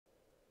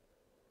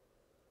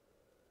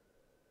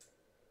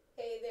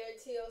there,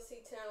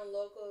 TLC Town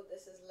Local.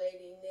 This is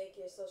Lady Nick,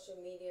 your social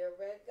media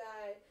red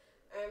guide.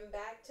 I'm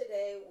back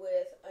today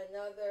with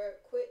another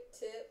quick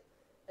tip,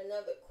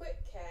 another quick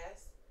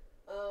cast,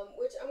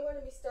 which I'm going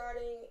to be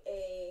starting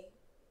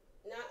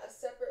not a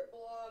separate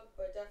blog,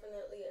 but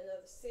definitely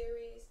another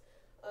series.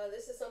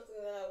 This is something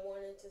that I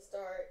wanted to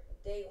start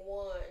day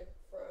one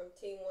from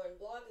Team One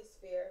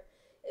Blogosphere.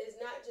 It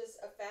is not just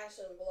a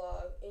fashion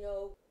blog,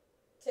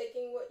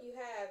 taking what you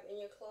have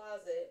in your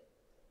closet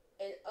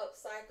and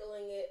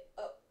upcycling it,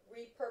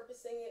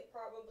 repurposing it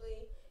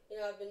probably.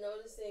 I've been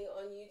noticing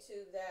on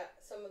YouTube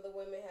that some of the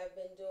women have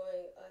been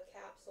doing a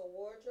capsule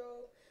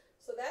wardrobe.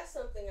 So that's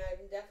something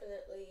I'm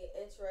definitely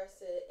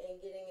interested in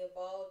getting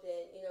involved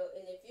in,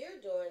 and if you're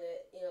doing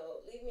it,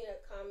 leave me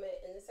a comment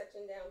in the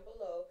section down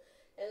below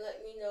and let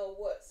me know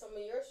what some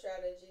of your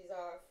strategies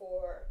are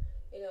for,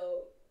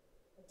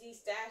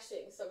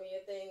 destashing some of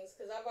your things,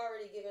 because I've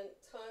already given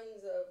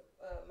tons of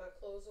my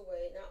clothes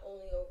away, not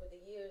only over the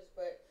years,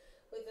 but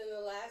within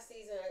the last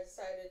season I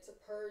decided to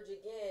purge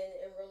again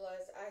and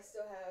realized I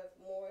still have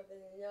more than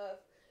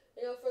enough,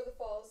 for the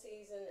fall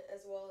season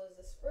as well as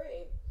the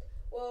spring.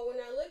 Well, when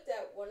I looked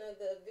at one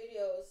of the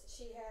videos,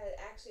 she had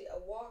actually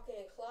a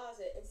walk-in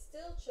closet and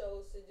still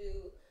chose to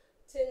do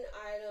 10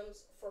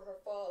 items for her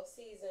fall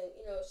season.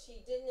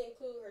 She didn't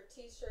include her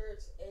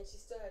t-shirts and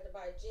she still had to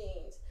buy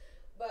jeans.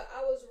 But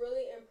I was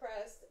really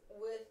impressed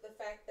with the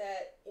fact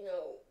that,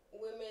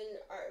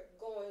 women are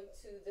going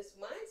to this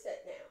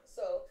mindset now.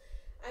 So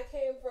I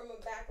came from a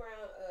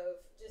background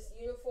of just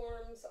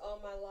uniforms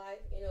all my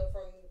life,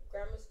 from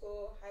grammar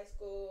school, high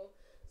school.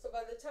 So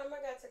by the time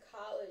I got to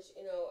college,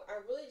 I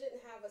really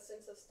didn't have a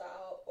sense of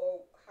style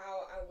or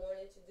how I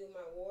wanted to do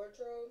my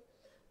wardrobe.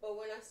 But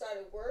when I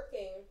started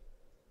working,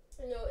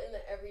 in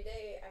the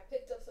everyday, I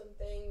picked up some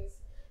things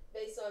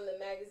based on the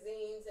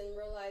magazines and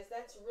realized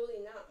that's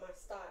really not my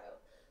style.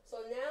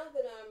 So now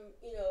that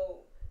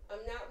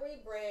I'm not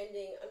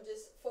rebranding, I'm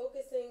just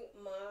focusing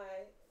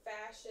my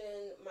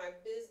fashion, my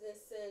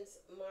business sense,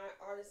 my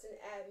artisan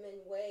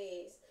admin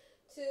ways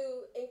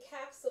to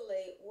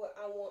encapsulate what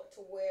I want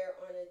to wear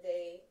on a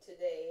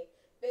day-to-day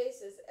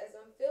basis as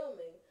I'm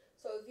filming.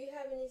 So if you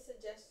have any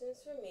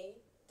suggestions for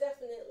me,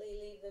 definitely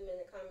leave them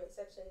in the comment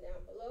section down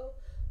below.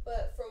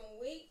 But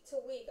from week to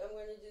week, I'm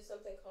going to do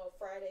something called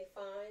Friday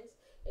Finds.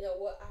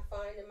 What I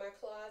find in my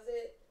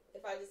closet.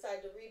 If I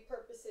decide to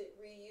repurpose it,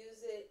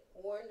 reuse it,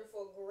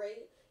 wonderful,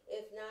 great.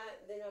 If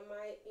not, then I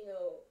might,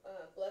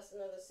 bless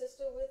another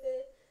sister with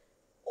it.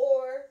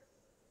 Or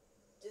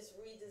just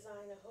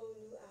redesign a whole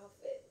new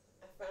outfit.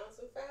 I found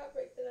some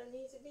fabric that I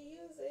need to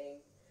be using.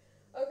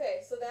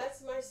 Okay, so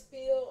that's my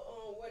spiel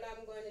on what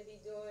I'm going to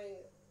be doing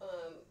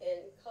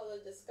in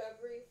color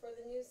discovery for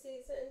the new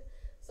season.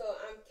 So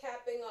I'm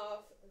capping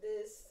off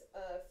this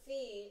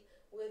feed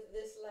with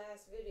this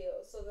last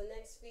video. So the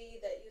next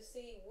feed that you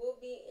see will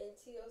be in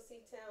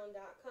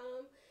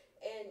tlctown.com,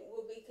 and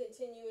we'll be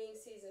continuing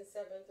season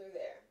 7 through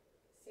there.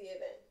 See you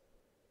then.